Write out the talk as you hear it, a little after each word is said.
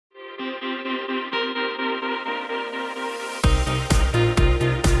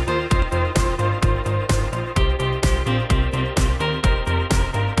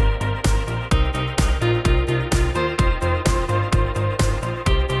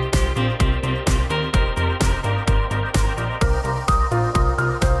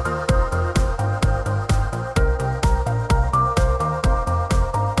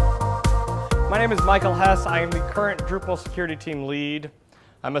Michael Hess. I am the current Drupal security team lead.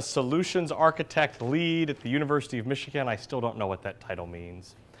 I'm a solutions architect lead at the University of Michigan. I still don't know what that title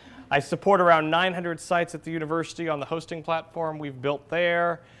means. I support around 900 sites at the university on the hosting platform we've built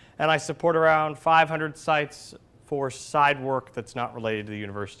there, and I support around 500 sites for side work that's not related to the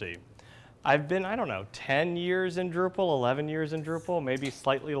university. I've been, 10 years in Drupal, 11 years in Drupal, maybe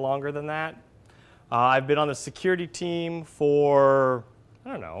slightly longer than that. I've been on the security team for,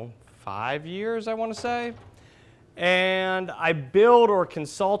 5 years, I want to say. And I build or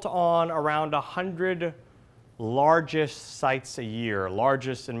consult on around 100 largest sites a year.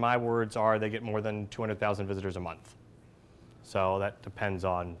 Largest, in my words, are they get more than 200,000 visitors a month. So that depends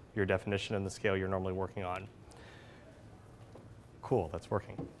on your definition and the scale you're normally working on. Cool, that's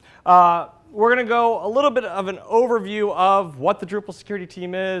working. We're going to go a little bit of an overview of what the Drupal security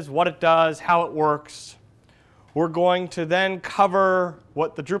team is, what it does, how it works. We're going to then cover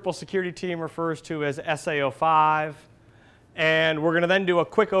what the Drupal security team refers to as SA-CORE-2014-005. And we're going to then do a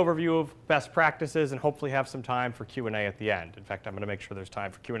quick overview of best practices and hopefully have some time for Q&A at the end. In fact, I'm going to make sure there's time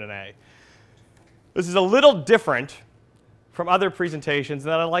for Q&A. This is a little different from other presentations,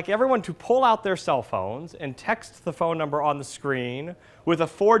 that I'd like everyone to pull out their cell phones and text the phone number on the screen with a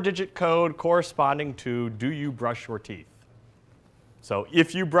 4-digit code corresponding to "Do you brush your teeth?" So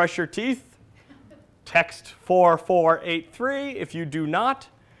if you brush your teeth, text 4483. If you do not,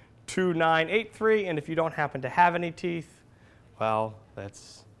 2983. And if you don't happen to have any teeth, well,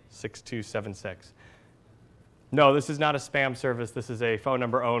 that's 6276. No, this is not a spam service. This is a phone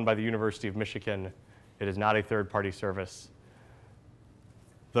number owned by the University of Michigan. It is not a third-party service.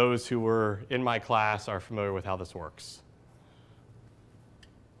 Those who were in my class are familiar with how this works.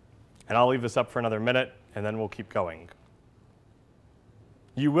 And I'll leave this up for another minute, and then we'll keep going.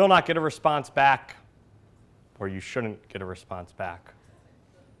 You will not get a response back, or you shouldn't get a response back.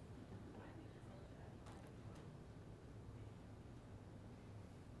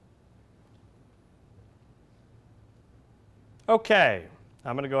 OK,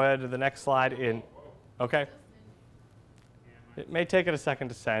 I'm going to go ahead to the next slide. OK. It may take it a second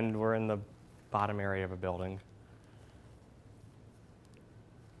to send. We're in the bottom area of a building.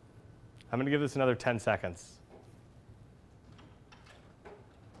 I'm going to give this another 10 seconds.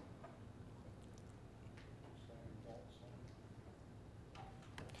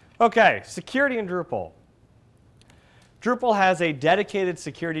 OK, security in Drupal. Drupal has a dedicated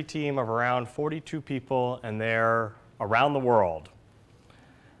security team of around 42 people, and they're around the world.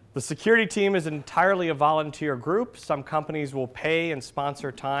 The security team is entirely a volunteer group. Some companies will pay and sponsor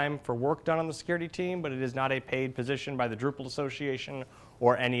time for work done on the security team, but it is not a paid position by the Drupal Association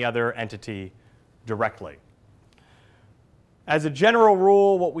or any other entity directly. As a general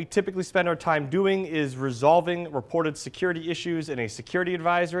rule, what we typically spend our time doing is resolving reported security issues in a security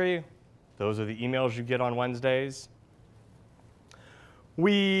advisory. Those are the emails you get on Wednesdays.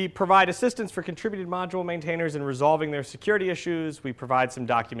 We provide assistance for contributed module maintainers in resolving their security issues. We provide some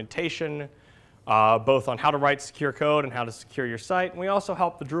documentation, both on how to write secure code and how to secure your site. And we also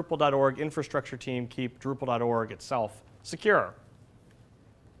help the Drupal.org infrastructure team keep Drupal.org itself secure.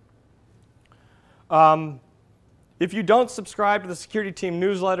 If you don't subscribe to the security team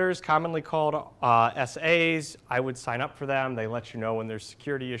newsletters, commonly called SAs, I would sign up for them. They let you know when there's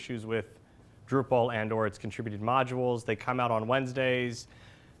security issues with Drupal and/or its contributed modules. They come out on Wednesdays.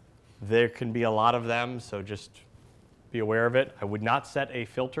 There can be a lot of them, so just be aware of it. I would not set a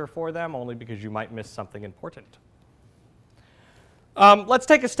filter for them, only because you might miss something important. Let's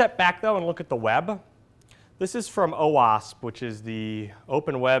take a step back, though, and look at the web. This is from OWASP, which is the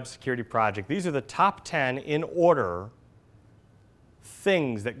Open Web Security Project. These are the top 10 in order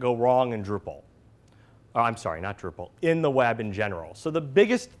things that go wrong in Drupal. Oh, I'm sorry, not Drupal, in the web in general. So the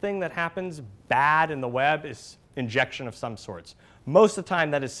biggest thing that happens bad in the web is injection of some sorts. Most of the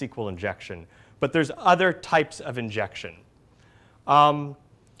time, that is SQL injection. But there's other types of injection.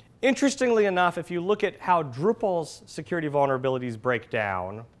 Interestingly enough, if you look at how Drupal's security vulnerabilities break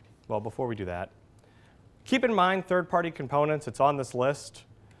down, well, before we do that, keep in mind third-party components. It's on this list.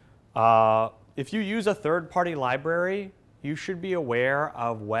 If you use a third-party library, you should be aware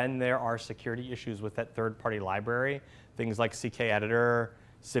of when there are security issues with that third-party library. Things like CKEditor,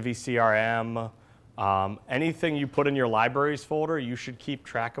 CiviCRM, anything you put in your libraries folder, you should keep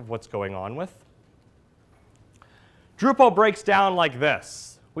track of what's going on with. Drupal breaks down like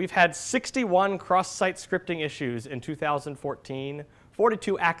this. We've had 61 cross-site scripting issues in 2014,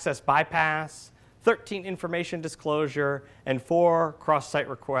 42 access bypass, 13 information disclosure, and 4 cross-site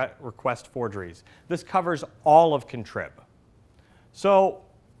request forgeries. This covers all of Contrib. So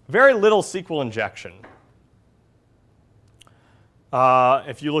very little SQL injection.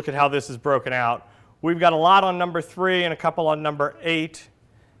 If you look at how this is broken out, We've got a lot on number 3 and a couple on number 8,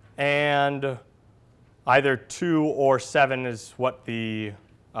 and either 2 or 7 is what the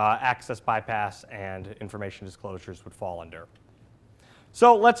access bypass and information disclosures would fall under.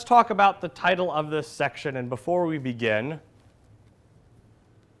 So let's talk about the title of this section, and before we begin,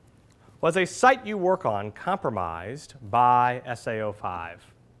 was a site you work on compromised by SA-05?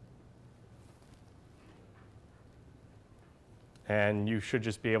 And you should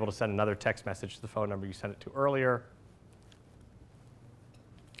just be able to send another text message to the phone number you sent it to earlier.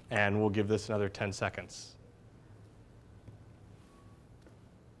 And we'll give this another 10 seconds.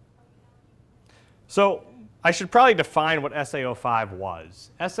 So I should probably define what SA-05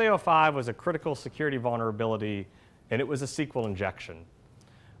 was. SA-05 was a critical security vulnerability, and it was a SQL injection.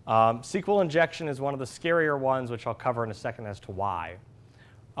 SQL injection is one of the scarier ones, which I'll cover in a second as to why.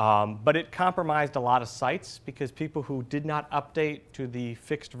 But it compromised a lot of sites because people who did not update to the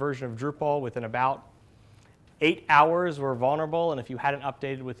fixed version of Drupal within about 8 hours were vulnerable. And if you hadn't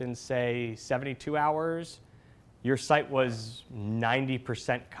updated within, say, 72 hours, your site was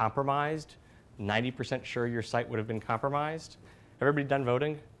 90% compromised. 90% sure your site would have been compromised. Everybody done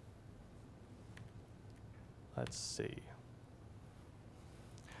voting? Let's see.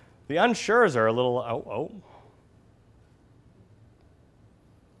 The unsures are a little,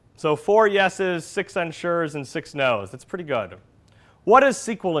 So 4 yeses, 6 unsures, and 6 nos. That's pretty good. What is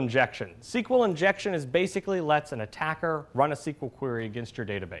SQL injection? SQL injection is basically lets an attacker run a SQL query against your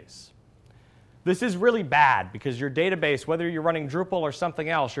database. This is really bad because your database, whether you're running Drupal or something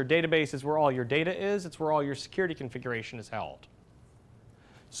else, your database is where all your data is. It's where all your security configuration is held.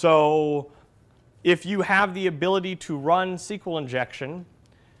 So if you have the ability to run SQL injection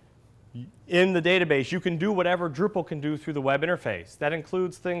in the database, you can do whatever Drupal can do through the web interface. That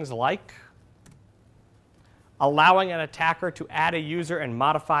includes things like allowing an attacker to add a user and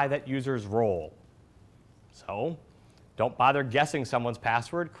modify that user's role. So don't bother guessing someone's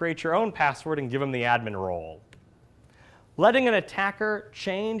password. Create your own password and give them the admin role. Letting an attacker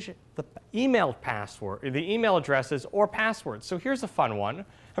change the email password, the email addresses or passwords. So here's a fun one.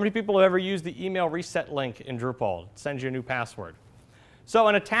 How many people have ever used the email reset link in Drupal? It sends you a new password. So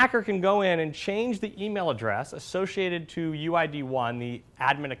an attacker can go in and change the email address associated to UID1, the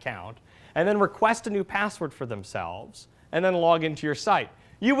admin account, and then request a new password for themselves, and then log into your site.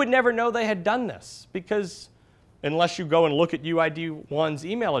 You would never know they had done this because unless you go and look at UID1's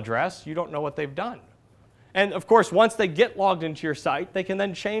email address, you don't know what they've done. And of course, once they get logged into your site, they can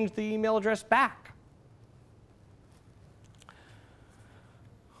then change the email address back.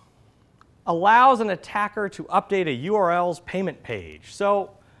 Allows an attacker to update a URL's payment page.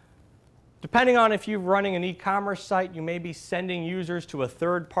 So depending on if you're running an e-commerce site, you may be sending users to a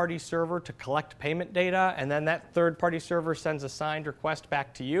third-party server to collect payment data, and then that third-party server sends a signed request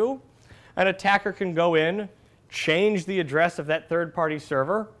back to you. An attacker can go in, change the address of that third-party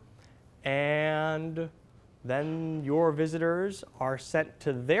server, and then your visitors are sent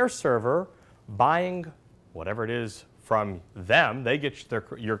to their server buying whatever it is from them. They get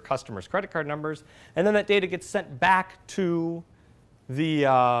your customers' credit card numbers, and then that data gets sent back to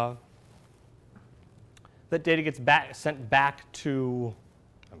the sent back to,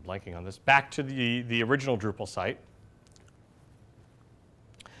 I'm blanking on this, back to the original Drupal site.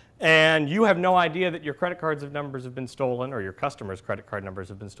 And you have no idea that your credit cards numbers have been stolen, or your customers' credit card numbers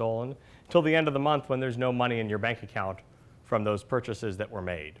have been stolen, until the end of the month when there's no money in your bank account from those purchases that were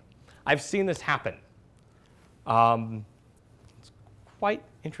made. I've seen this happen. It's quite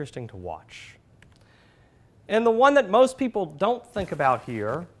interesting to watch. And the one that most people don't think about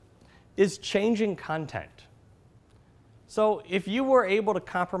here is changing content. So if you were able to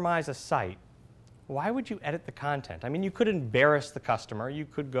compromise a site, why would you edit the content? I mean, you could embarrass the customer. You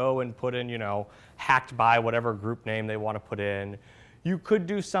could go and put in, hacked by whatever group name they want to put in. You could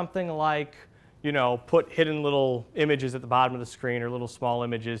do something like, put hidden little images at the bottom of the screen or little small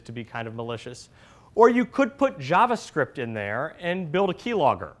images to be kind of malicious. Or you could put JavaScript in there and build a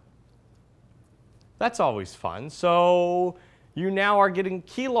keylogger. That's always fun. So you now are getting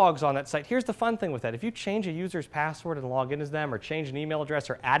keylogs on that site. Here's the fun thing with that. If you change a user's password and log in as them, or change an email address,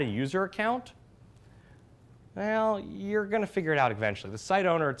 or add a user account, well, you're going to figure it out eventually. The site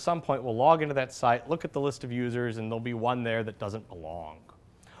owner at some point will log into that site, look at the list of users, and there'll be one there that doesn't belong.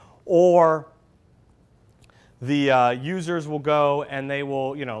 Or the users will go and they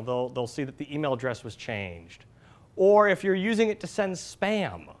will, they'll see that the email address was changed. Or if you're using it to send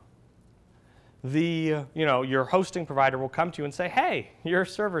spam, your hosting provider will come to you and say, hey, your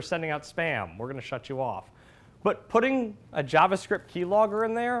server's sending out spam. We're going to shut you off. But putting a JavaScript keylogger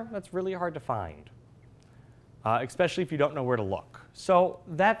in there, that's really hard to find, especially if you don't know where to look. So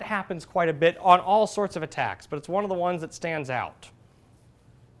that happens quite a bit on all sorts of attacks, but it's one of the ones that stands out.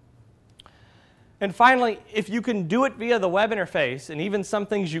 And finally, if you can do it via the web interface, and even some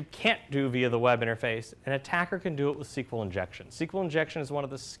things you can't do via the web interface, an attacker can do it with SQL injection. SQL injection is one of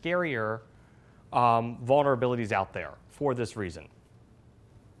the scarier vulnerabilities out there for this reason.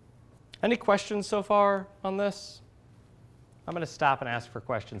 Any questions so far on this? I'm going to stop and ask for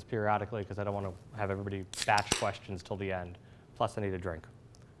questions periodically because I don't want to have everybody batch questions till the end. Plus, I need a drink.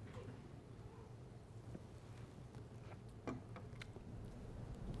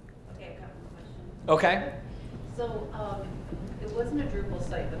 Okay, a couple of questions. Okay. So it wasn't a Drupal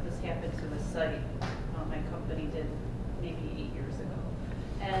site, but this happened to a site my company did maybe 8 years ago.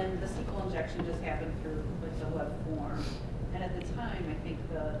 And the SQL injection just happened through like the web form. And at the time, I think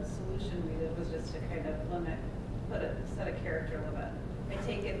the solution we did was just to kind of put a set a character limit. I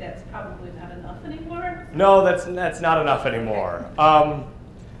take it that's probably not enough anymore? No, that's not enough anymore.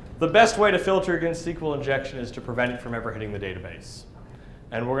 The best way to filter against SQL injection is to prevent it from ever hitting the database.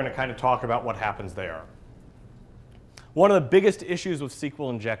 And we're going to kind of talk about what happens there. One of the biggest issues with SQL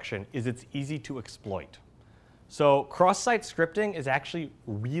injection is it's easy to exploit. So cross-site scripting is actually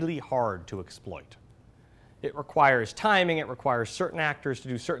really hard to exploit. It requires timing. It requires certain actors to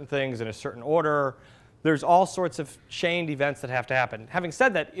do certain things in a certain order. There's all sorts of chained events that have to happen. Having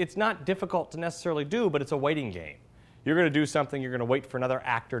said that, it's not difficult to necessarily do, but it's a waiting game. You're going to do something. You're going to wait for another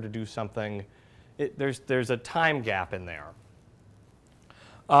actor to do something. There's a time gap in there.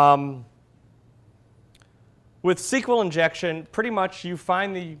 With SQL injection, pretty much you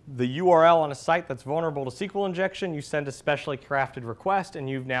find the URL on a site that's vulnerable to SQL injection. You send a specially crafted request, and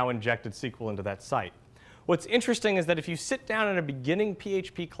you've now injected SQL into that site. What's interesting is that if you sit down in a beginning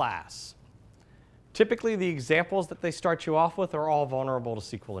PHP class, typically the examples that they start you off with are all vulnerable to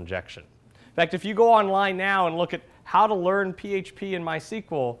SQL injection. In fact, if you go online now and look at how to learn PHP in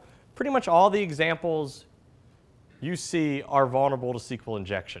MySQL, pretty much all the examples you see are vulnerable to SQL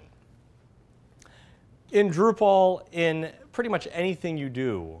injection. In Drupal, in pretty much anything you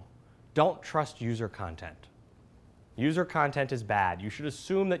do, don't trust user content. User content is bad. You should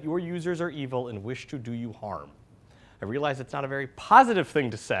assume that your users are evil and wish to do you harm. I realize it's not a very positive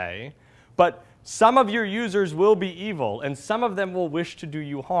thing to say, but some of your users will be evil, and some of them will wish to do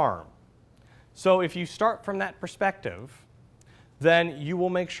you harm. So if you start from that perspective, then you will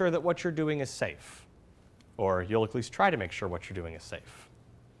make sure that what you're doing is safe. Or you'll at least try to make sure what you're doing is safe.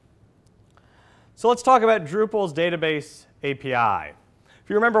 So let's talk about Drupal's database API. If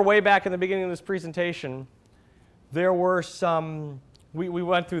you remember way back in the beginning of this presentation, there were some, we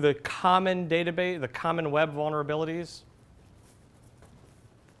went through the common database, the common web vulnerabilities.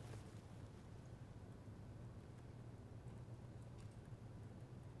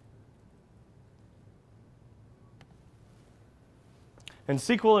 And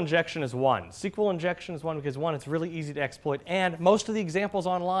SQL injection is one. SQL injection is one because, one, it's really easy to exploit, and most of the examples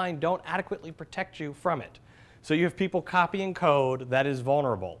online don't adequately protect you from it. So you have people copying code that is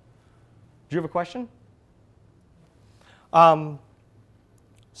vulnerable. Do you have a question?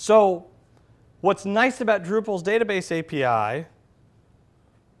 So what's nice about Drupal's database API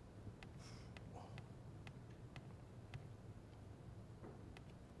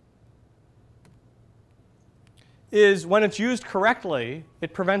is when it's used correctly,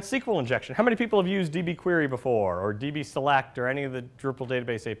 it prevents SQL injection. How many people have used dbQuery before, or dbSelect, or any of the Drupal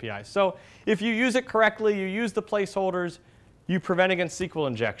database APIs? So if you use it correctly, you use the placeholders, you prevent against SQL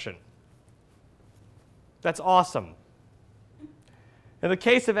injection. That's awesome. In the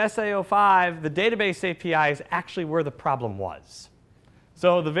case of SA-05, the database API is actually where the problem was.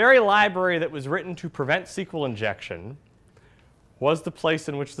 So the very library that was written to prevent SQL injection was the place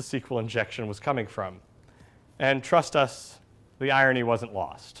in which the SQL injection was coming from. And trust us, the irony wasn't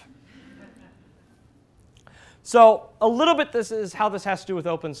lost. So a little bit this is how this has to do with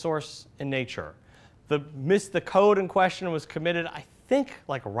open source in nature. The code in question was committed, I think,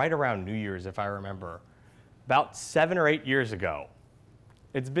 like right around New Year's, if I remember, about 7 or 8 years ago.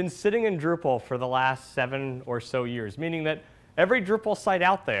 It's been sitting in Drupal for the last 7 or so years, meaning that every Drupal site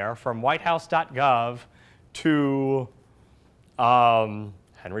out there, from whitehouse.gov to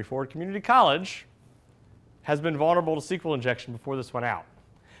Henry Ford Community College, has been vulnerable to SQL injection before this went out.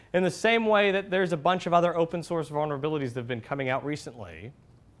 In the same way that there's a bunch of other open source vulnerabilities that have been coming out recently,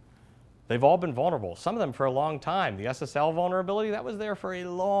 they've all been vulnerable, some of them for a long time. The SSL vulnerability, that was there for a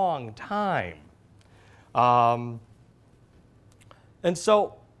long time. And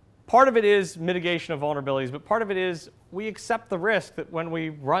so part of it is mitigation of vulnerabilities, but part of it is we accept the risk that when we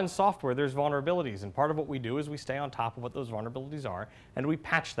run software, there's vulnerabilities. And part of what we do is we stay on top of what those vulnerabilities are, and we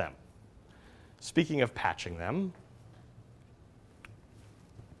patch them. Speaking of patching them,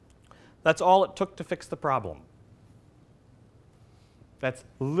 That's all it took to fix the problem. That's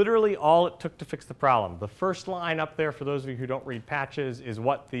literally all it took to fix the problem. The first line up there, for those of you who don't read patches, is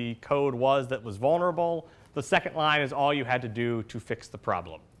what the code was that was vulnerable. The second line is all you had to do to fix the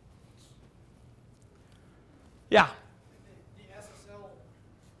problem. Yeah? The SSL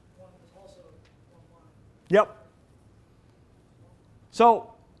one was also one line. Yep.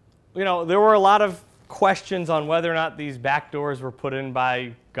 So, there were a lot of questions on whether or not these backdoors were put in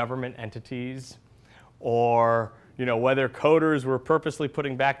by government entities, or whether coders were purposely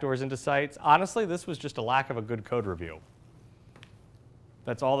putting backdoors into sites. Honestly, this was just a lack of a good code review.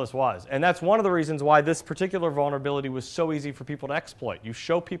 That's all this was. And that's one of the reasons why this particular vulnerability was so easy for people to exploit. You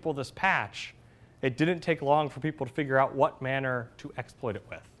show people this patch, it didn't take long for people to figure out what manner to exploit it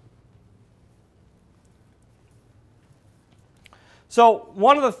with. So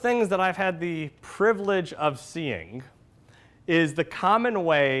one of the things that I've had the privilege of seeing is the common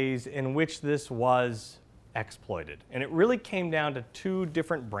ways in which this was exploited. And it really came down to two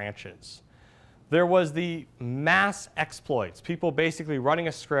different branches. There was the mass exploits, people basically running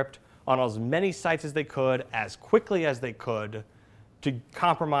a script on as many sites as they could, as quickly as they could, to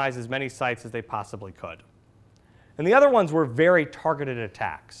compromise as many sites as they possibly could. And the other ones were very targeted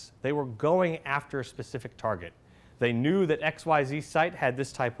attacks. They were going after a specific target. They knew that XYZ site had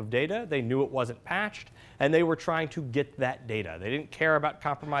this type of data. They knew it wasn't patched, and they were trying to get that data. They didn't care about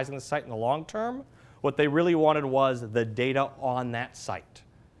compromising the site in the long term. What they really wanted was the data on that site.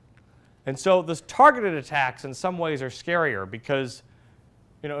 And so those targeted attacks in some ways are scarier because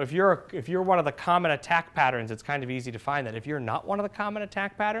if you're one of the common attack patterns, it's kind of easy to find that. If you're not one of the common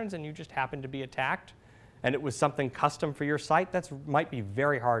attack patterns and you just happen to be attacked and it was something custom for your site, that might be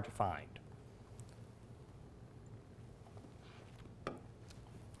very hard to find.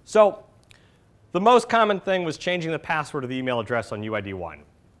 So the most common thing was changing the password of the email address on UID1.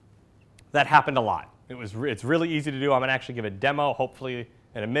 That happened a lot. It's really easy to do. I'm going to actually give a demo, hopefully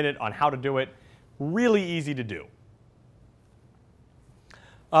in a minute, on how to do it. Really easy to do.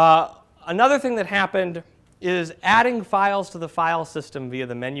 Another thing that happened is adding files to the file system via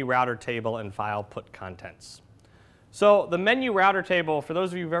the menu router table and file put contents. So the menu router table, for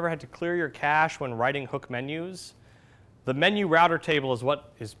those of you who've ever had to clear your cache when writing hook menus, the menu router table is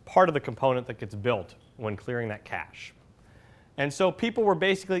what is part of the component that gets built when clearing that cache. And so people were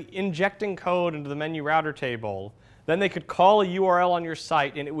basically injecting code into the menu router table. Then they could call a URL on your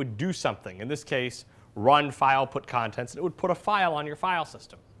site, and it would do something. In this case, run file put contents, and it would put a file on your file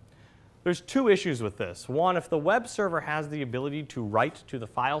system. There's two issues with this. One, if the web server has the ability to write to the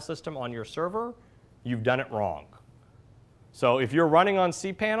file system on your server, you've done it wrong. So if you're running on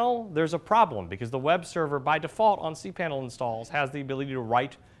cPanel, there's a problem because the web server, by default on cPanel installs, has the ability to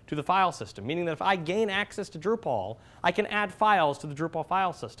write to the file system, meaning that if I gain access to Drupal, I can add files to the Drupal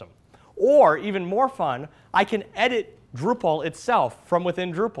file system. Or, even more fun, I can edit Drupal itself from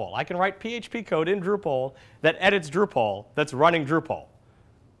within Drupal. I can write PHP code in Drupal that edits Drupal that's running Drupal.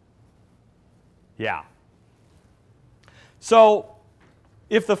 Yeah. So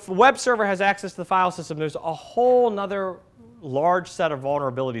if the web server has access to the file system, there's a whole other large set of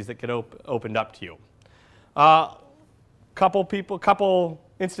vulnerabilities that get opened up to you. Couple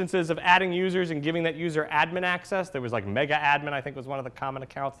instances of adding users and giving that user admin access. There was like mega admin, I think, was one of the common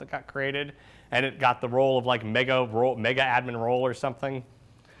accounts that got created, and it got the role of like mega admin role or something.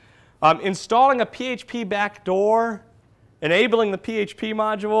 Installing a PHP backdoor, enabling the PHP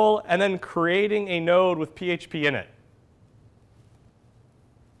module, and then creating a node with PHP in it.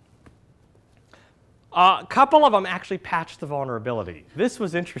 A couple of them actually patched the vulnerability. This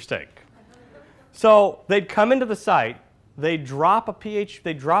was interesting. So they'd come into the site, they drop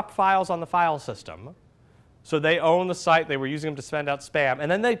files on the file system. So they own the site, they were using them to send out spam, and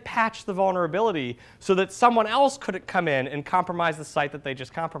then they patched the vulnerability so that someone else couldn't come in and compromise the site that they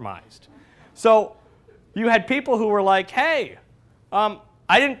just compromised. So you had people who were like, hey, I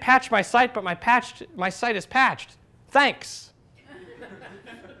didn't patch my site, but my site is patched. Thanks.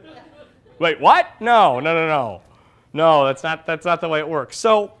 Wait, what? No, that's not the way it works.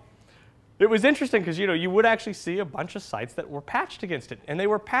 So it was interesting because you would actually see a bunch of sites that were patched against it, and they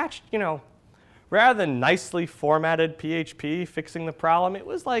were patched, rather than nicely formatted PHP fixing the problem. It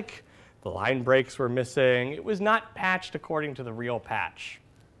was like the line breaks were missing. It was not patched according to the real patch.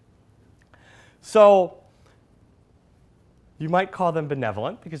 So you might call them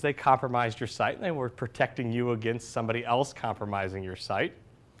benevolent because they compromised your site and they were protecting you against somebody else compromising your site.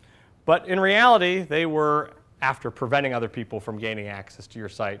 But in reality, they were after preventing other people from gaining access to your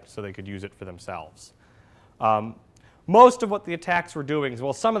site so they could use it for themselves. Most of what the attacks were doing is,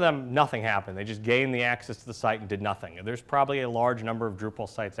 well, some of them, nothing happened. They just gained the access to the site and did nothing. And there's probably a large number of Drupal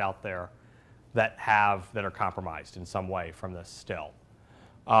sites out there that are compromised in some way from this still.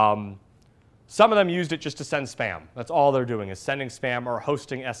 Some of them used it just to send spam. That's all they're doing is sending spam or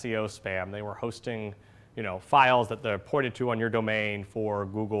hosting SEO spam. They were hosting, files that they're pointed to on your domain for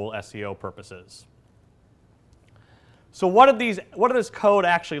Google SEO purposes. So what does this code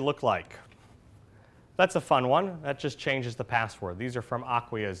actually look like? That's a fun one. That just changes the password. These are from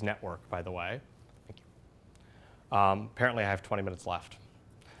Acquia's network, by the way. Thank you. Apparently, I have 20 minutes left.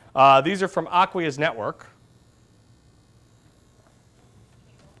 These are from Acquia's network.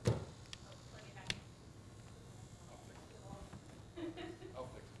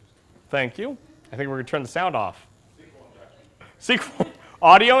 Thank you. I think we're going to turn the sound off. SQL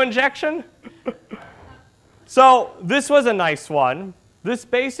audio injection? So this was a nice one. This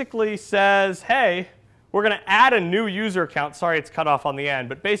basically says, hey, we're going to add a new user account. Sorry, it's cut off on the end.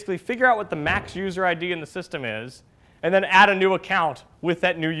 But basically, figure out what the max user ID in the system is, and then add a new account with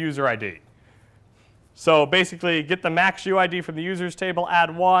that new user ID. So basically, get the max UID from the users table,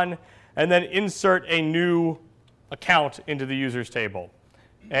 add one, and then insert a new account into the users table.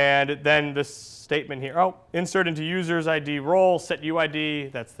 And then this statement here, insert into users ID role, set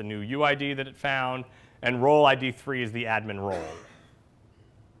UID, that's the new UID that it found, and role ID 3 is the admin role.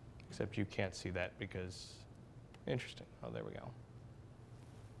 Except you can't see that because, interesting. Oh, there we go.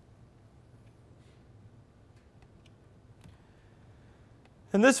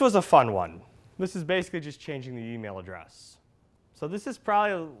 And this was a fun one. This is basically just changing the email address. So this is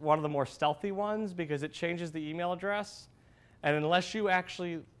probably one of the more stealthy ones because it changes the email address. And unless you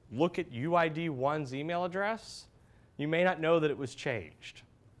actually look at UID1's email address, you may not know that it was changed.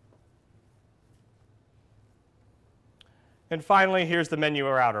 And finally, here's the menu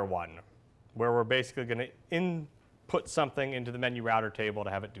router one, where we're basically going to input something into the menu router table to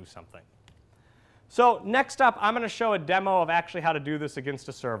have it do something. So next up, I'm going to show a demo of actually how to do this against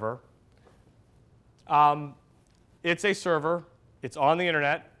a server. It's a server. It's on the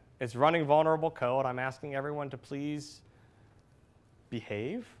internet. It's running vulnerable code. I'm asking everyone to please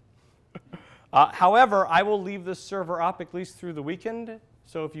behave. However, I will leave this server up at least through the weekend.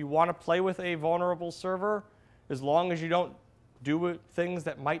 So if you want to play with a vulnerable server, as long as you don't do things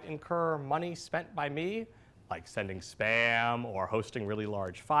that might incur money spent by me, like sending spam or hosting really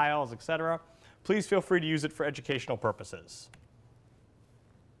large files, etc., please feel free to use it for educational purposes.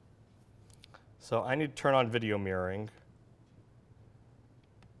 So I need to turn on video mirroring.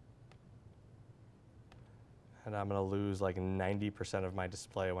 And I'm going to lose like 90% of my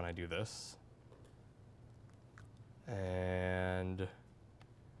display when I do this. And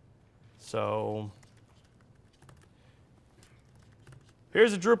so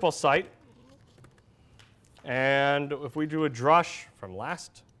here's a Drupal site. And if we do a drush from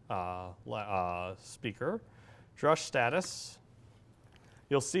last speaker, drush status,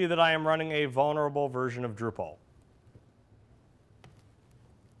 you'll see that I am running a vulnerable version of Drupal.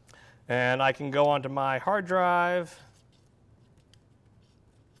 And I can go onto my hard drive.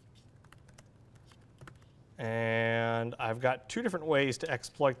 And I've got two different ways to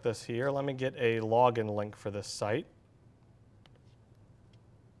exploit this here. Let me get a login link for this site.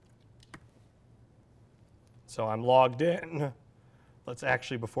 So I'm logged in. Let's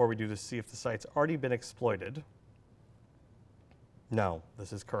actually, before we do this, see if the site's already been exploited. No,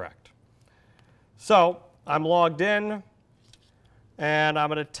 this is correct. So I'm logged in. And I'm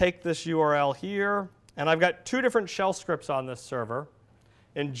going to take this URL here. And I've got two different shell scripts on this server,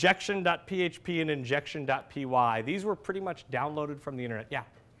 injection.php and injection.py. These were pretty much downloaded from the internet. Yeah?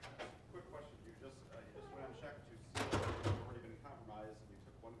 Quick question. You just went and checked to see if it's already been compromised. And you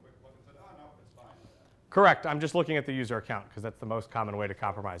took one quick look and said, oh, no, it's fine. Correct. I'm just looking at the user account because that's the most common way to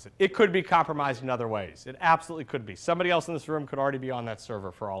compromise it. It could be compromised in other ways. It absolutely could be. Somebody else in this room could already be on that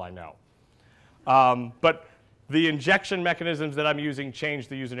server for all I know. But the injection mechanisms that I'm using change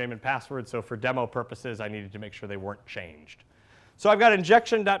the username and password, so for demo purposes, I needed to make sure they weren't changed. So I've got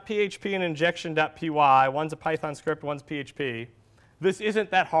injection.php and injection.py. One's a Python script, one's PHP. This isn't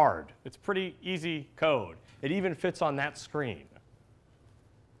that hard. It's pretty easy code. It even fits on that screen.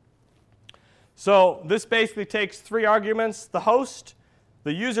 So this basically takes three arguments, the host,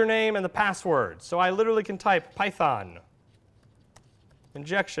 the username, and the password. So I literally can type Python,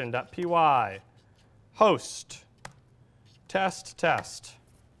 injection.py, host, test, test.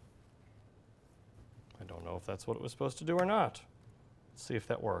 I don't know if that's what it was supposed to do or not. Let's see if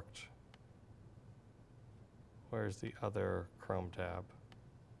that worked. Where's the other Chrome tab?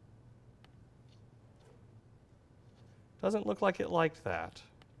 Doesn't look like it liked that.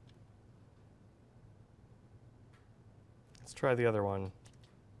 Let's try the other one.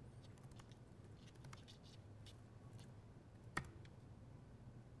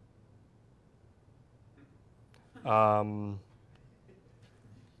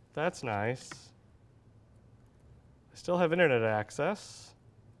 That's nice. I still have internet access.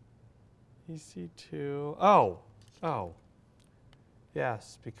 EC2. Oh.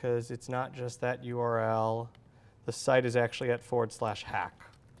 Yes, because it's not just that URL. The site is actually at /hack.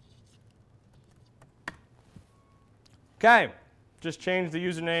 Okay, just change the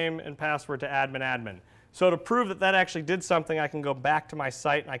username and password to admin. So to prove that that actually did something, I can go back to my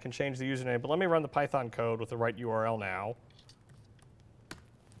site and I can change the username. But let me run the Python code with the right URL now.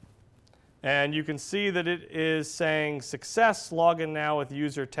 And you can see that it is saying success, login now with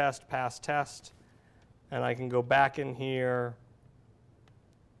user test, pass test. And I can go back in here.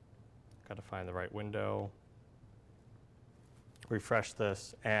 Got to find the right window. Refresh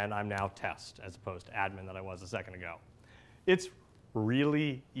this, and I'm now test as opposed to admin that I was a second ago. It's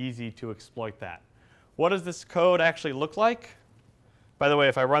really easy to exploit that. What does this code actually look like? By the way,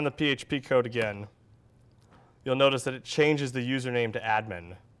 if I run the PHP code again, you'll notice that it changes the username to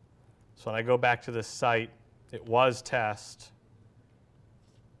admin. So when I go back to this site, it was test.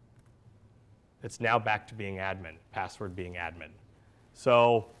 It's now back to being admin, password being admin.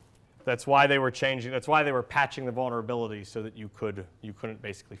 So that's why they were changing, that's why they were patching the vulnerability so that you couldn't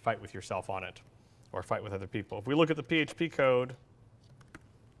basically fight with yourself on it or fight with other people. If we look at the PHP code,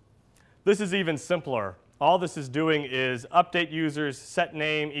 this is even simpler. All this is doing is update users, set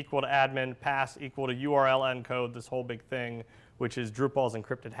name equal to admin, pass equal to URL encode, this whole big thing, which is Drupal's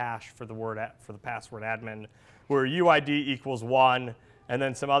encrypted hash for the password admin, where UID equals 1, and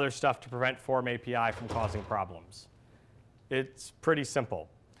then some other stuff to prevent Form API from causing problems. It's pretty simple.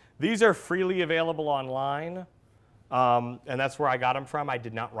 These are freely available online, and that's where I got them from. I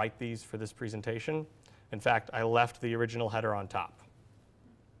did not write these for this presentation. In fact, I left the original header on top.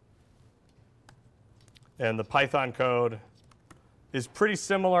 And the Python code is pretty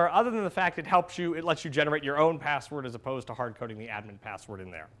similar, other than the fact it helps you, it lets you generate your own password as opposed to hard coding the admin password in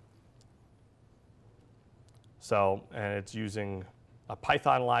there. So, and it's using a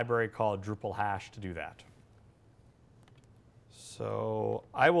Python library called DrupalHash to do that. So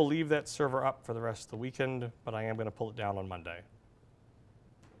I will leave that server up for the rest of the weekend, but I am going to pull it down on Monday.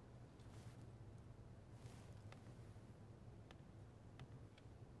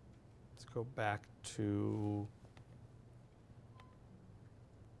 Let's go back to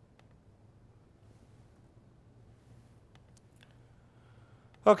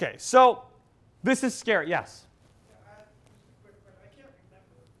okay, so this is scary. Yes? Yeah, quick, I can't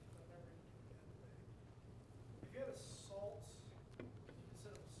remember the memory again. If you had a salt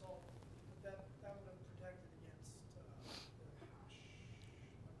instead of salt, that would have protected against the hash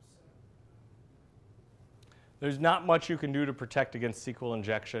upset. There's not much you can do to protect against SQL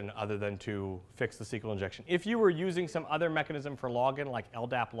injection other than to fix the SQL injection. If you were using some other mechanism for login, like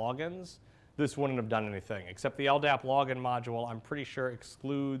LDAP logins, this wouldn't have done anything, except the LDAP login module, I'm pretty sure,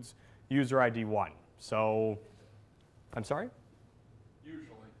 excludes user ID 1. So, I'm sorry? Usually.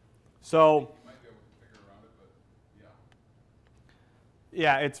 So, You might be able to figure around it, but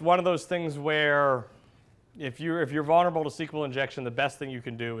yeah. yeah, it's one of those things where if you're vulnerable to SQL injection, the best thing you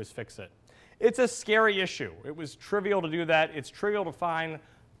can do is fix it. It's a scary issue. It was trivial to do that. It's trivial to find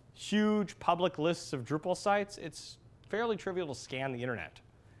huge public lists of Drupal sites. It's fairly trivial to scan the internet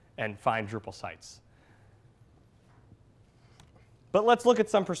and find Drupal sites. But let's look at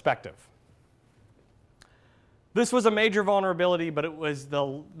some perspective. This was a major vulnerability, but it was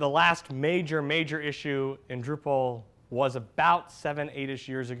the last major issue in Drupal was about 7-8-ish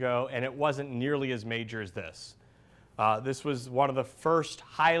years ago, and it wasn't nearly as major as this. This was one of the first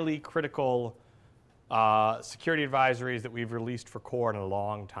highly critical security advisories that we've released for core in a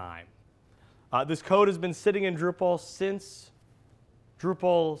long time. This code has been sitting in Drupal since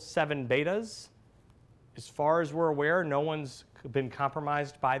Drupal 7 betas. As far as we're aware, no one's been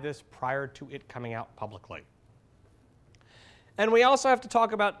compromised by this prior to it coming out publicly. And we also have to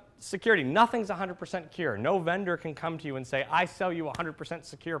talk about security. Nothing's 100% secure. No vendor can come to you and say, I sell you a 100%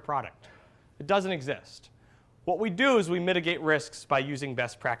 secure product. It doesn't exist. What we do is we mitigate risks by using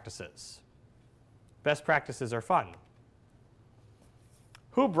best practices. Best practices are fun.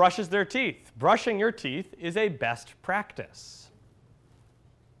 Who brushes their teeth? Brushing your teeth is a best practice.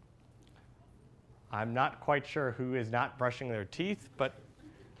 I'm not quite sure who is not brushing their teeth, but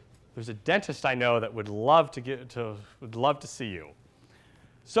there's a dentist I know that would love to see you.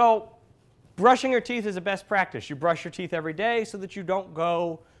 So, brushing your teeth is a best practice. You brush your teeth every day so that you don't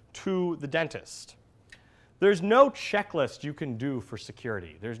go to the dentist. There's no checklist you can do for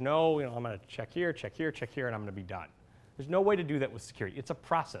security. There's no, I'm going to check here, and I'm going to be done. There's no way to do that with security. It's a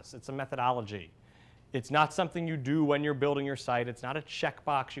process. It's a methodology. It's not something you do when you're building your site. It's not a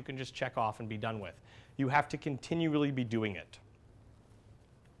checkbox you can just check off and be done with. You have to continually be doing it.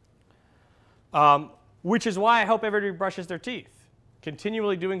 Which is why I hope everybody brushes their teeth.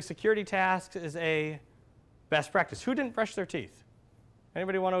 Continually doing security tasks is a best practice. Who didn't brush their teeth?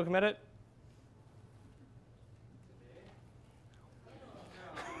 Anybody want to commit it?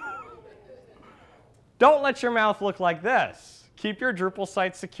 Don't let your mouth look like this. Keep your Drupal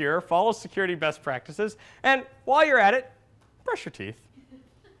site secure, follow security best practices, and while you're at it, brush your teeth.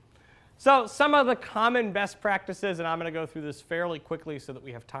 So some of the common best practices, and I'm going to go through this fairly quickly so that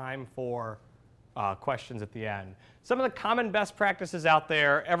we have time for questions at the end. Some of the common best practices out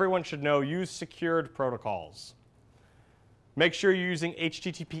there, everyone should know: use secured protocols. Make sure you're using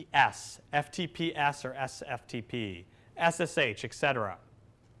HTTPS, FTPS, or SFTP, SSH, etc.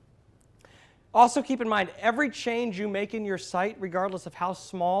 Also keep in mind, every change you make in your site, regardless of how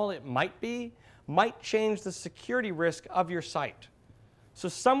small it might be, might change the security risk of your site. So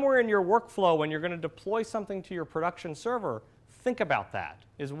somewhere in your workflow, when you're going to deploy something to your production server, think about that.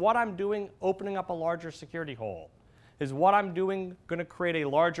 Is what I'm doing opening up a larger security hole? Is what I'm doing going to create a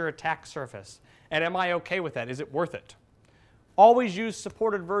larger attack surface? And am I okay with that? Is it worth it? Always use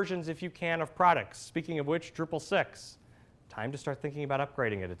supported versions if you can of products. Speaking of which, Drupal 6. Time to start thinking about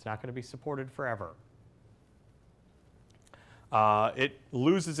upgrading it. It's not going to be supported forever. It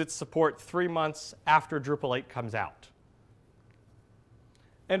loses its support 3 months after Drupal 8 comes out.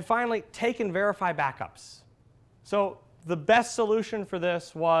 And finally, take and verify backups. So the best solution for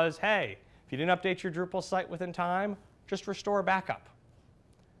this was, hey, if you didn't update your Drupal site within time, just restore a backup.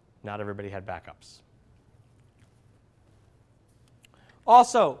 Not everybody had backups.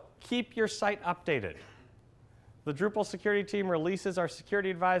 Also, keep your site updated. The Drupal security team releases our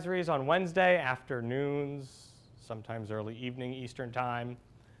security advisories on Wednesday afternoons, sometimes early evening Eastern time.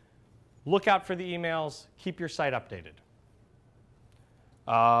 Look out for the emails. Keep your site updated.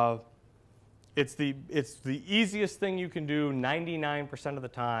 It's the easiest thing you can do 99% of the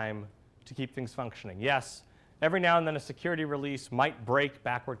time to keep things functioning. Yes, every now and then a security release might break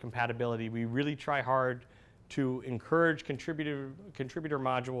backward compatibility. We really try hard to encourage contributor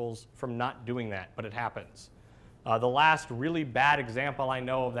modules from not doing that, but it happens. The last really bad example I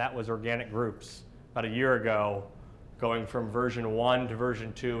know of that was organic groups about a year ago, going from version 1 to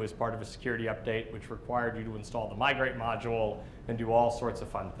version 2 as part of a security update, which required you to install the migrate module and do all sorts of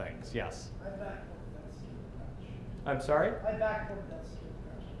fun things. Yes? I backported that secret patch. I'm sorry? I backported that secret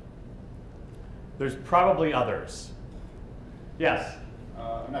patch. There's probably others. Yes?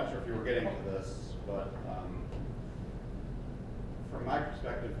 I'm not sure if you were getting to this, but from my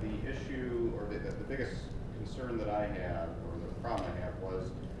perspective, the issue or the biggest concern that I had, or the problem I had,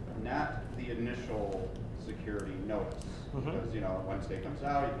 was not the initial security notice. Because, Wednesday comes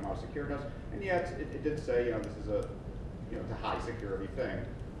out, you come out with security notice, and yeah, it did say, this is a, it's a high security thing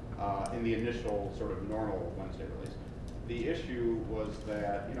in the initial sort of normal Wednesday release. The issue was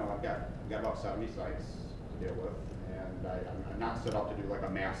that, I've got about 70 sites to deal with, and I'm not set up to do like a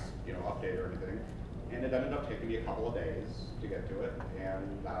mass, update or anything. And it ended up taking me a couple of days to get to it,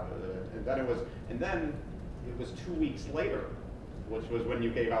 and then it was 2 weeks later, which was when you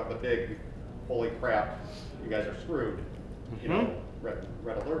gave out the big, holy crap, you guys are screwed,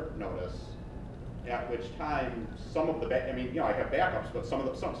 red alert notice. At which time, some of the I have backups, but some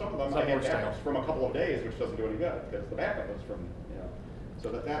of them I had backups from a couple of days, which doesn't do any good because the backup was from,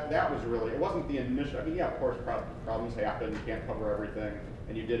 So that was really, it wasn't the initial. Of course, problems happen. You can't cover everything,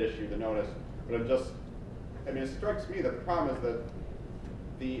 and you did issue the notice, but it strikes me that the problem is that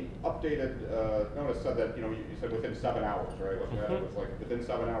the updated notice said that, you said within 7 hours, right? It was like within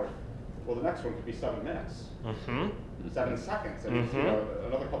 7 hours. Well, the next one could be 7 minutes, 7 seconds, and it's,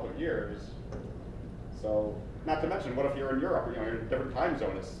 another couple of years. So, not to mention, what if you're in Europe? You're in a different time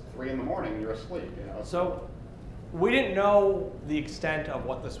zone. It's 3 in the morning. You're asleep. So, we didn't know the extent of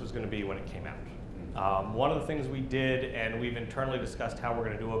what this was going to be when it came out. One of the things we did, and we've internally discussed how we're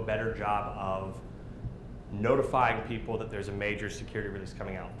going to do a better job of notifying people that there's a major security release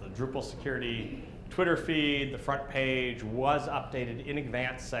coming out. The Drupal security Twitter feed, the front page was updated in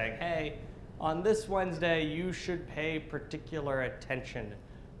advance saying, hey, on this Wednesday, you should pay particular attention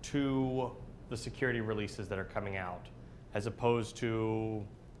to the security releases that are coming out, as opposed to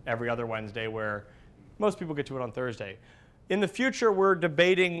every other Wednesday where most people get to it on Thursday. In the future, we're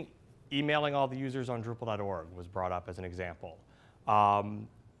debating emailing all the users on Drupal.org was brought up as an example.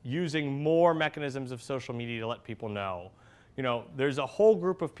 Using more mechanisms of social media to let people know. There's a whole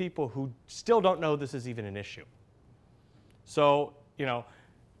group of people who still don't know this is even an issue. So,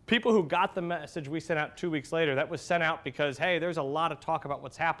 people who got the message we sent out 2 weeks later, that was sent out because, hey, there's a lot of talk about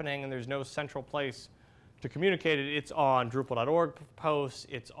what's happening and there's no central place to communicate it. It's on Drupal.org posts,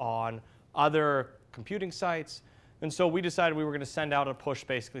 it's on other computing sites. And so we decided we were going to send out a push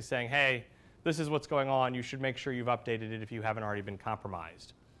basically saying, hey, this is what's going on. You should make sure you've updated it if you haven't already been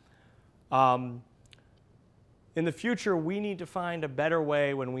compromised. In the future, we need to find a better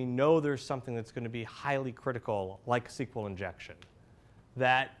way when we know there's something that's going to be highly critical, like SQL injection,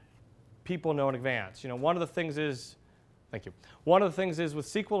 that people know in advance. You know, one of the things is, thank you. One of the things is with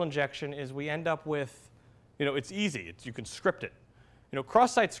SQL injection is we end up with, you know, it's easy. You can script it. You know,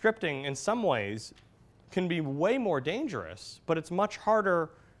 cross-site scripting in some ways can be way more dangerous, but it's much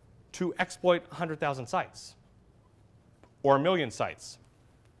harder to exploit 100,000 sites or 1 million sites.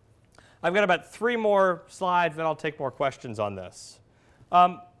 I've got about 3 more slides, then I'll take more questions on this.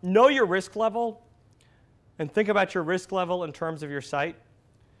 Know your risk level and think about your risk level in terms of your site.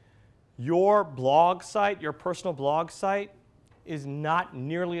 Your blog site, your personal blog site, is not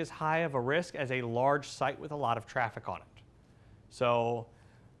nearly as high of a risk as a large site with a lot of traffic on it. So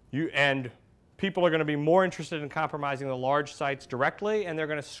people are going to be more interested in compromising the large sites directly, and they're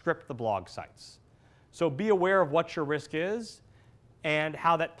going to script the blog sites. So be aware of what your risk is and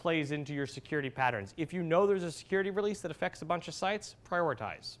how that plays into your security patterns. If you know there's a security release that affects a bunch of sites,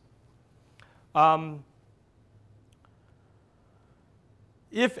 prioritize.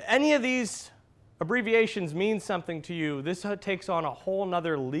 If any of these abbreviations mean something to you, this takes on a whole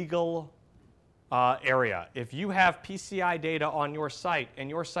nother legal area. If you have PCI data on your site and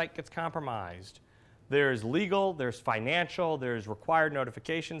your site gets compromised, there's legal, there's financial, there's required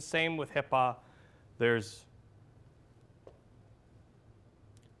notifications, same with HIPAA. I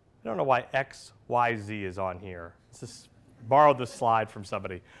don't know why XYZ is on here. Just borrowed this slide from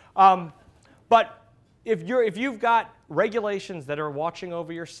somebody. But if you've got regulations that are watching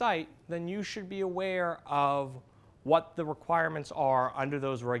over your site, then you should be aware of what the requirements are under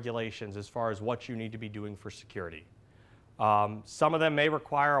those regulations as far as what you need to be doing for security. Some of them may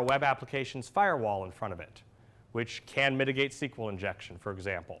require a web applications firewall in front of it, which can mitigate SQL injection, for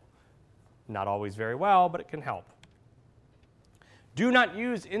example. Not always very well, but it can help. Do not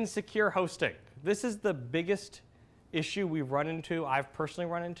use insecure hosting. This is the biggest issue we've run into, I've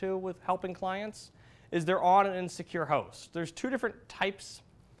personally run into with helping clients, is they're on an insecure host. There's two different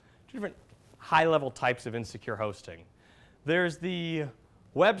high-level types of insecure hosting. There's the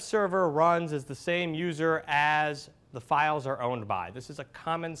web server runs as the same user as the files are owned by. This is a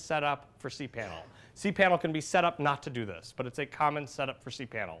common setup for cPanel. cPanel can be set up not to do this, but it's a common setup for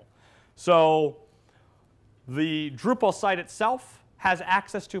cPanel. So the Drupal site itself has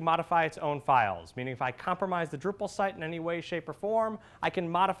access to modify its own files, meaning if I compromise the Drupal site in any way, shape, or form, I can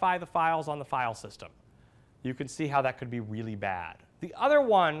modify the files on the file system. You can see how that could be really bad. The other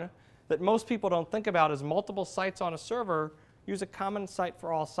one that most people don't think about is multiple sites on a server use a common site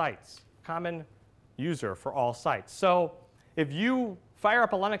for all sites, common user for all sites. So if you fire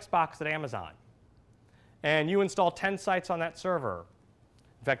up a Linux box at Amazon and you install 10 sites on that server,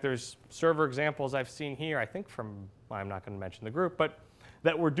 in fact, there's server examples I've seen here, I think from, I'm not going to mention the group, but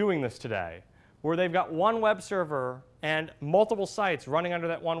that we're doing this today, where they've got one web server and multiple sites running under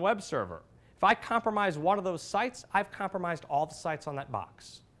that one web server. If I compromise one of those sites, I've compromised all the sites on that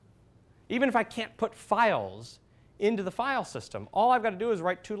box. Even if I can't put files into the file system, all I've got to do is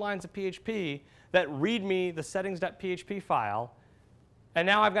write 2 lines of PHP that read me the settings.php file, and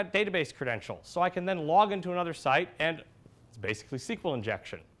now I've got database credentials. So I can then log into another site, and it's basically SQL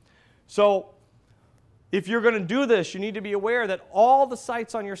injection. So if you're going to do this, you need to be aware that all the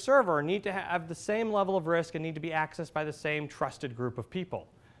sites on your server need to have the same level of risk and need to be accessed by the same trusted group of people.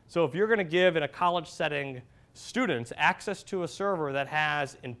 So if you're going to give, in a college setting, students access to a server that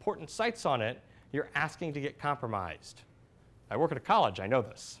has important sites on it, you're asking to get compromised. I work at a college, I know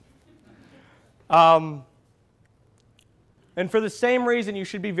this. And for the same reason, you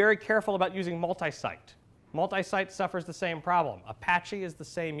should be very careful about using multi-site. Multi-site suffers the same problem. Apache is the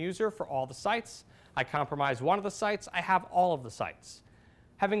same user for all the sites. I compromise one of the sites, I have all of the sites.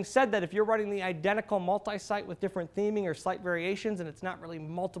 Having said that, if you're running the identical multi-site with different theming or slight variations and it's not really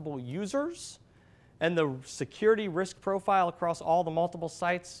multiple users, and the security risk profile across all the multiple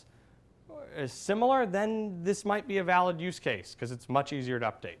sites is similar, then this might be a valid use case because it's much easier to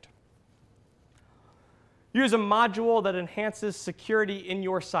update. Use a module that enhances security in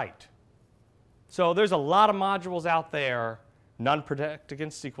your site. So there's a lot of modules out there, none protect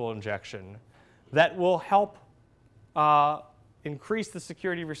against SQL injection, that will help increase the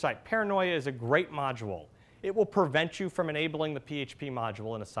security of your site. Paranoia is a great module. It will prevent you from enabling the PHP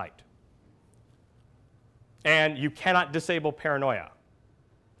module in a site. And you cannot disable paranoia.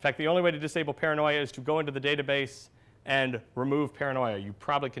 In fact, the only way to disable paranoia is to go into the database and remove paranoia. You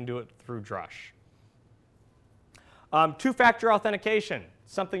probably can do it through Drush. Two-factor authentication.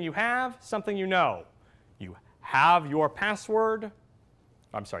 something you have, something you know. You have your password.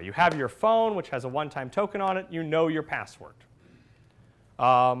 I'm sorry, you have your phone, which has a one-time token on it. You know your password.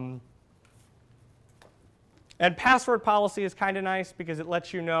 And password policy is kind of nice because it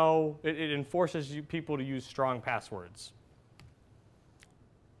lets you know, it enforces people to use strong passwords.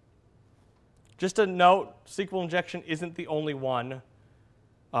 Just a note, SQL injection isn't the only one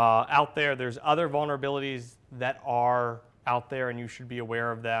out there. There's other vulnerabilities that are out there, and you should be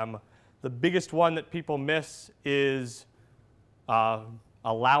aware of them. The biggest one that people miss is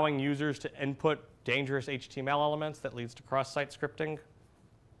allowing users to input dangerous HTML elements that leads to cross-site scripting.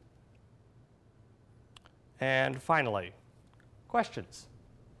 And finally, questions?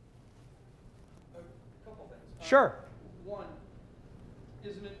 A couple things. Sure. One,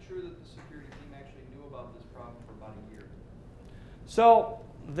 isn't it true that the security team actually knew about this problem for about a year? So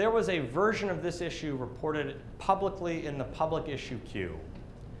there was a version of this issue reported publicly in the public issue queue.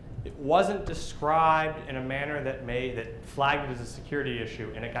 It wasn't described in a manner that flagged it as a security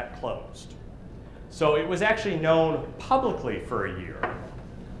issue, and it got closed. So it was actually known publicly for a year.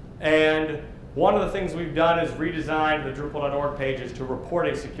 And one of the things we've done is redesigned the Drupal.org pages to report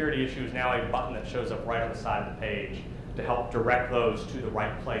a security issue is now a button that shows up right on the side of the page to help direct those to the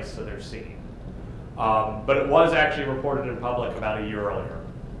right place so they're seen. But it was actually reported in public about a year earlier.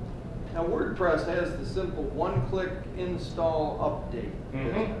 Now WordPress has the simple one-click install update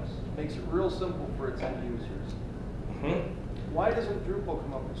business. Makes it real simple for its end users. Why doesn't Drupal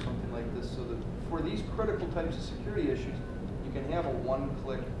come up with something like this so that for these critical types of security issues, you can have a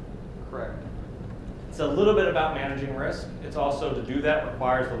one-click correct? It's a little bit about managing risk. It's also, to do that,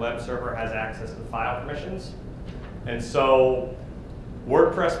 requires the web server has access to file permissions. And so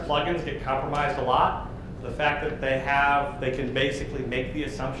WordPress plugins get compromised a lot. The fact that they can basically make the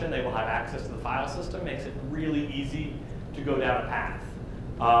assumption they will have access to the file system makes it really easy to go down a path.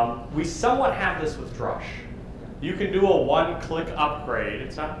 We somewhat have this with Drush. You can do a one-click upgrade.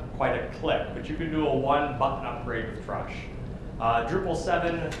 It's not quite a click, but you can do a one-button upgrade with Drush. Drupal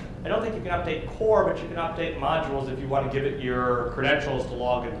 7, I don't think you can update core, but you can update modules if you want to give it your credentials to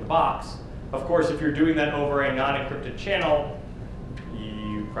log into the box. Of course, if you're doing that over a non-encrypted channel,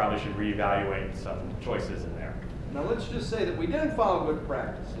 you probably should reevaluate some choices in there. Now let's just say that we didn't follow good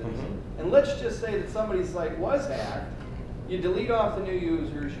practices, and let's just say that somebody's site was hacked. You delete off the new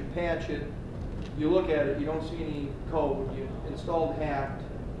users, you patch it, you look at it, you don't see any code, you installed hacked,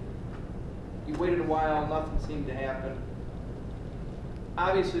 you waited a while, nothing seemed to happen.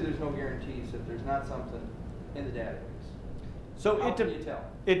 Obviously, there's no guarantees that there's not something in the database. So how can you tell?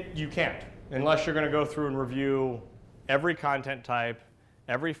 You can't, unless you're going to go through and review every content type,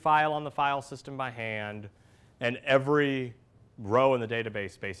 every file on the file system by hand, and every row in the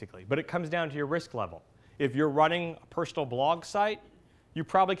database, basically. But it comes down to your risk level. If you're running a personal blog site, you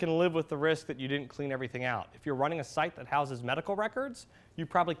probably can live with the risk that you didn't clean everything out. If you're running a site that houses medical records, you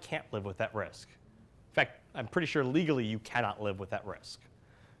probably can't live with that risk. In fact, I'm pretty sure legally you cannot live with that risk.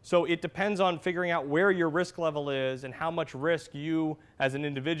 So it depends on figuring out where your risk level is and how much risk you as an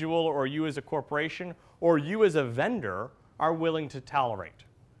individual or you as a corporation or you as a vendor are willing to tolerate.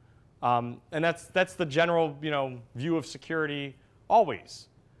 And that's the general view of security always.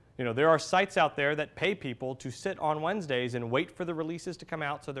 There are sites out there that pay people to sit on Wednesdays and wait for the releases to come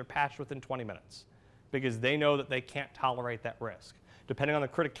out so they're patched within 20 minutes because they know that they can't tolerate that risk. Depending on the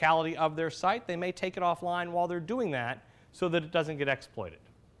criticality of their site, they may take it offline while they're doing that so that it doesn't get exploited.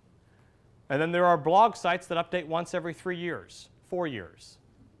 And then there are blog sites that update once every 3 years, 4 years,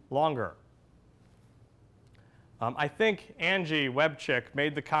 longer. I think Angie Webchick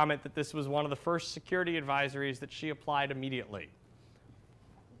made the comment that this was one of the first security advisories that she applied immediately.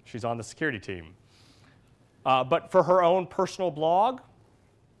 She's on the security team. But for her own personal blog,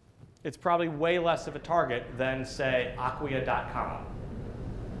 it's probably way less of a target than, say, Acquia.com.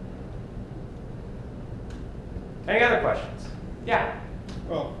 Any other questions? Yeah?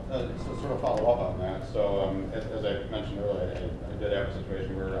 Well, to sort of follow up on that, so as I mentioned earlier, I did have a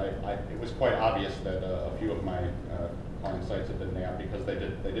situation where it was quite obvious that a few of my client sites had been nabbed because they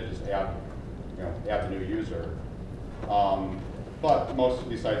did just add the new user. But most of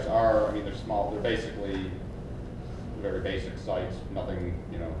these sites are, they're small, they're basically very basic sites, nothing,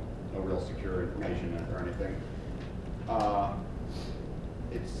 no real secure information or anything.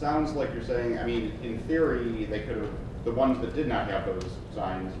 It sounds like you're saying, in theory, they could have, the ones that did not have those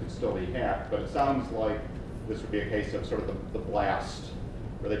signs could still be hacked, but it sounds like this would be a case of sort of the blast,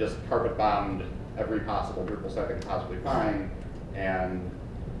 where they just carpet bombed every possible Drupal site they could possibly find, and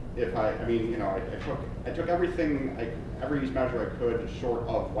if I took everything, every measure I could, short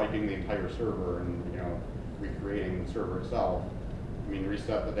of wiping the entire server and recreating the server itself. mean,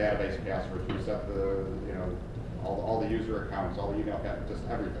 reset the database passwords, reset the, you know, all the user accounts, all the email accounts, just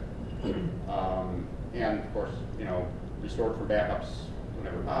everything. And of course, you know, restore from backups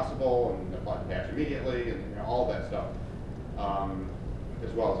whenever possible, and apply the patch immediately, and you know, all that stuff.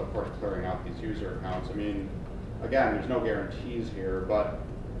 As well as, of course, clearing out these user accounts. I mean, again, there's no guarantees here, but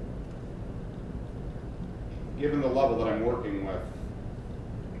given the level that I'm working with,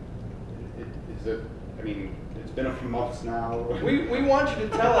 is it, I mean, it's been a few months now. We want you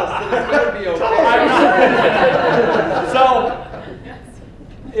to tell us that it's going to be okay. So,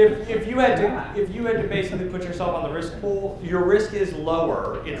 if you had to basically put yourself on the risk pool, your risk is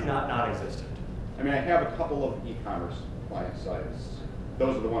lower. It's not non-existent. I mean, I have a couple of e-commerce client sites.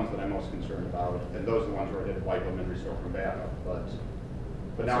 Those are the ones that I'm most concerned about, and those are the ones where I did wipe them and restore from backup.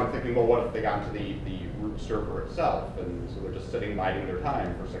 But now I'm thinking, well, what if they got into the root server itself, and so they're just sitting biding their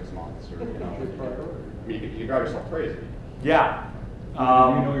time for 6 months, or you know, I mean, you drive yourself crazy. Yeah. You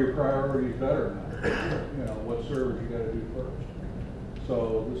know your priorities better now. You know what servers you got to do first.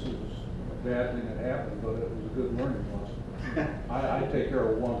 So this is a bad thing that happened, but it was a good learning lesson. I take care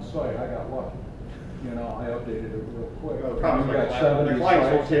of one site. I got lucky. You know, I updated it real quick. Well, You got 70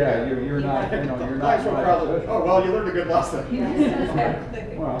 sites. Yeah, you're not. You know, you're not. Oh well, you learned a good lesson.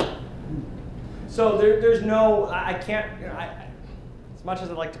 Well, So there's no, I can't, as much as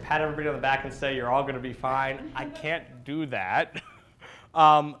I'd like to pat everybody on the back and say you're all going to be fine, I can't do that.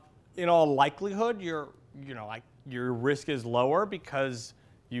 In all likelihood, your risk is lower because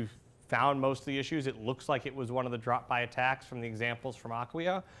you've found most of the issues. It looks like it was one of the drop-by attacks from the examples from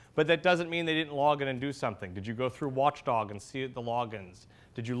Acquia, but that doesn't mean they didn't log in and do something. Did you go through Watchdog and see the logins?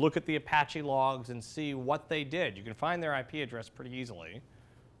 Did you look at the Apache logs and see what they did? You can find their IP address pretty easily.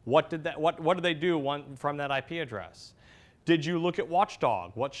 What did they do from that IP address? Did you look at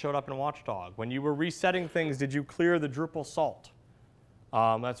Watchdog? What showed up in Watchdog? When you were resetting things, did you clear the Drupal salt?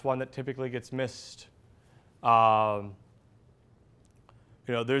 That's one that typically gets missed. You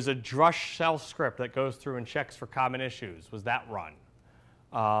know, there's a drush shell script that goes through and checks for common issues. Was that run?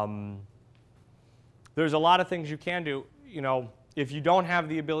 There's a lot of things you can do. You know, if you don't have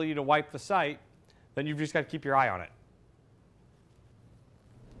the ability to wipe the site, then you've just got to keep your eye on it.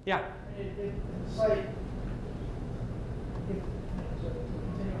 Yeah. If the site, if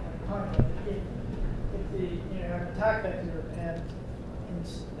the have an attack vector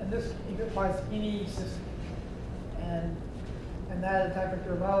and this applies to any system, and that attack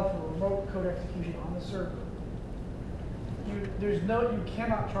vector allows for remote code execution on the server, you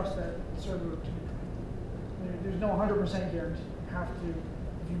cannot trust that server to. There's no 100% guarantee. You have to,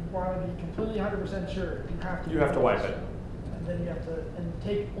 if you want to be completely 100% sure, you have to wipe it. And then you have to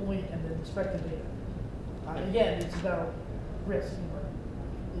take only and then inspect the data. Again, it's about risk.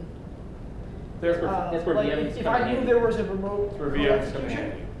 That's where like VMs if come I in. knew there was a remote where code VMs come in execution,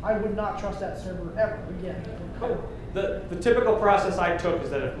 handy. I would not trust that server ever again. Code. The typical process I took is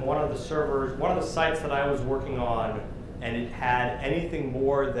that if one of the sites that I was working on, and it had anything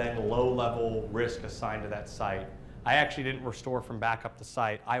more than low-level risk assigned to that site, I actually didn't restore from backup the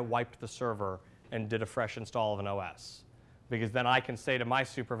site. I wiped the server and did a fresh install of an OS. Because then I can say to my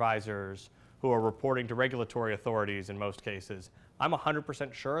supervisors who are reporting to regulatory authorities in most cases, I'm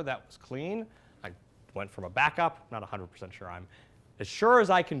 100% sure that was clean. I went from a backup, not 100% sure. I'm as sure as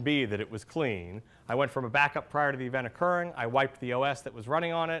I can be that it was clean. I went from a backup prior to the event occurring. I wiped the OS that was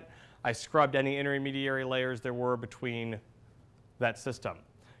running on it. I scrubbed any intermediary layers there were between that system.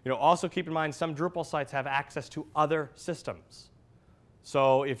 You know, also keep in mind some Drupal sites have access to other systems.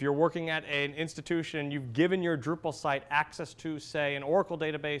 So if you're working at an institution, you've given your Drupal site access to, say, an Oracle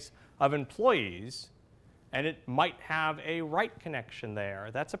database of employees, and it might have a write connection there.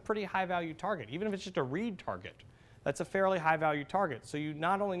 That's a pretty high-value target. Even if it's just a read target, that's a fairly high-value target. So you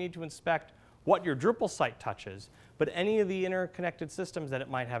not only need to inspect what your Drupal site touches, but any of the interconnected systems that it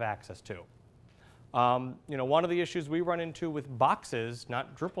might have access to. You know, one of the issues we run into with boxes,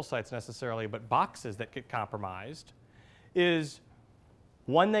 not Drupal sites necessarily, but boxes that get compromised, is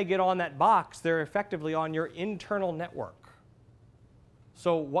when they get on that box, they're effectively on your internal network.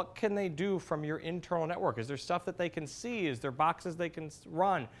 So what can they do from your internal network? Is there stuff that they can see? Is there boxes they can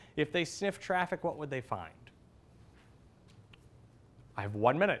run? If they sniff traffic, what would they find? I have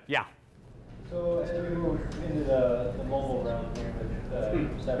 1 minute. Yeah. So as we move into the mobile realm here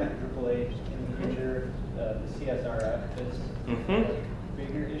with 7 Drupal 8 in the future, the CSRF is a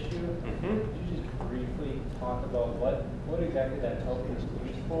bigger issue. Could you just briefly talk about what exactly that token is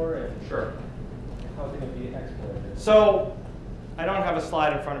used for and Sure. how it's going to be exploited? So I don't have a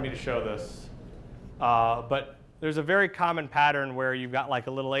slide in front of me to show this, but there's a very common pattern where you've got like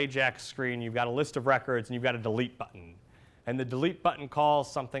a little AJAX screen, you've got a list of records, and you've got a delete button. And the delete button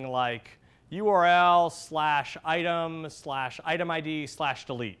calls something like URL/item/item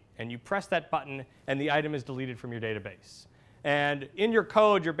ID/delete. And you press that button, and the item is deleted from your database. And in your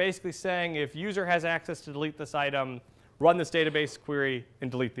code, you're basically saying if user has access to delete this item, run this database query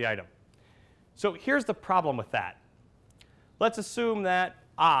and delete the item. So here's the problem with that. Let's assume that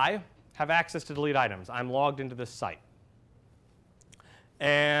I have access to delete items. I'm logged into this site.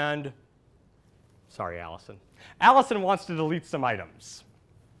 And, sorry, Allison. Allison wants to delete some items.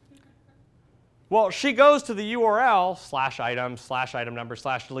 Well, she goes to the URL /item/item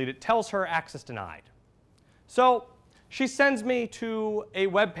number/delete. It tells her access denied. So she sends me to a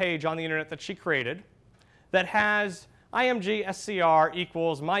web page on the internet that she created that has img scr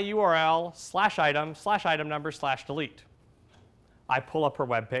equals my URL /item/item number/delete. I pull up her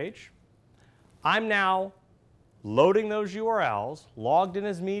web page. I'm now loading those URLs, logged in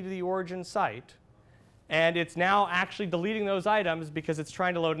as me to the origin site, and it's now actually deleting those items because it's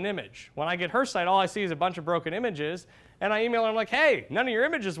trying to load an image. When I get her site, all I see is a bunch of broken images, and I email her, I'm like, hey, none of your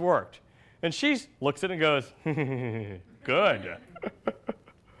images worked. And she looks at it and goes, good.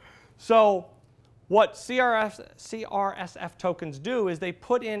 So what CRSF tokens do is they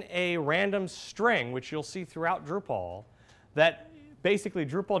put in a random string, which you'll see throughout Drupal, that basically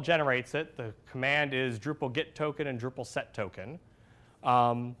Drupal generates it. The command is Drupal get token and Drupal set token.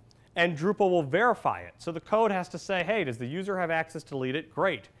 And Drupal will verify it. So the code has to say, hey, does the user have access to delete it?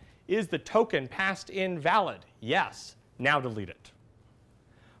 Great. Is the token passed in valid? Yes. Now delete it.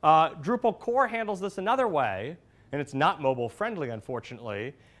 Drupal core handles this another way, and it's not mobile friendly,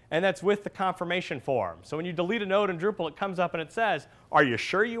 unfortunately, and that's with the confirmation form. So when you delete a node in Drupal, it comes up and it says, are you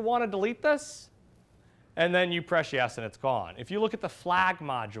sure you want to delete this? And then you press yes, and it's gone. If you look at the flag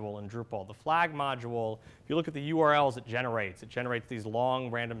module in Drupal, the flag module, if you look at the URLs it generates these long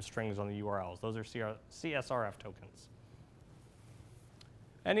random strings on the URLs. Those are CSRF tokens.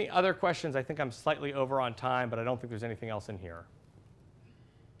 Any other questions? I think I'm slightly over on time, but I don't think there's anything else in here.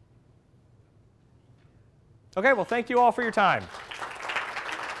 OK, well, thank you all for your time.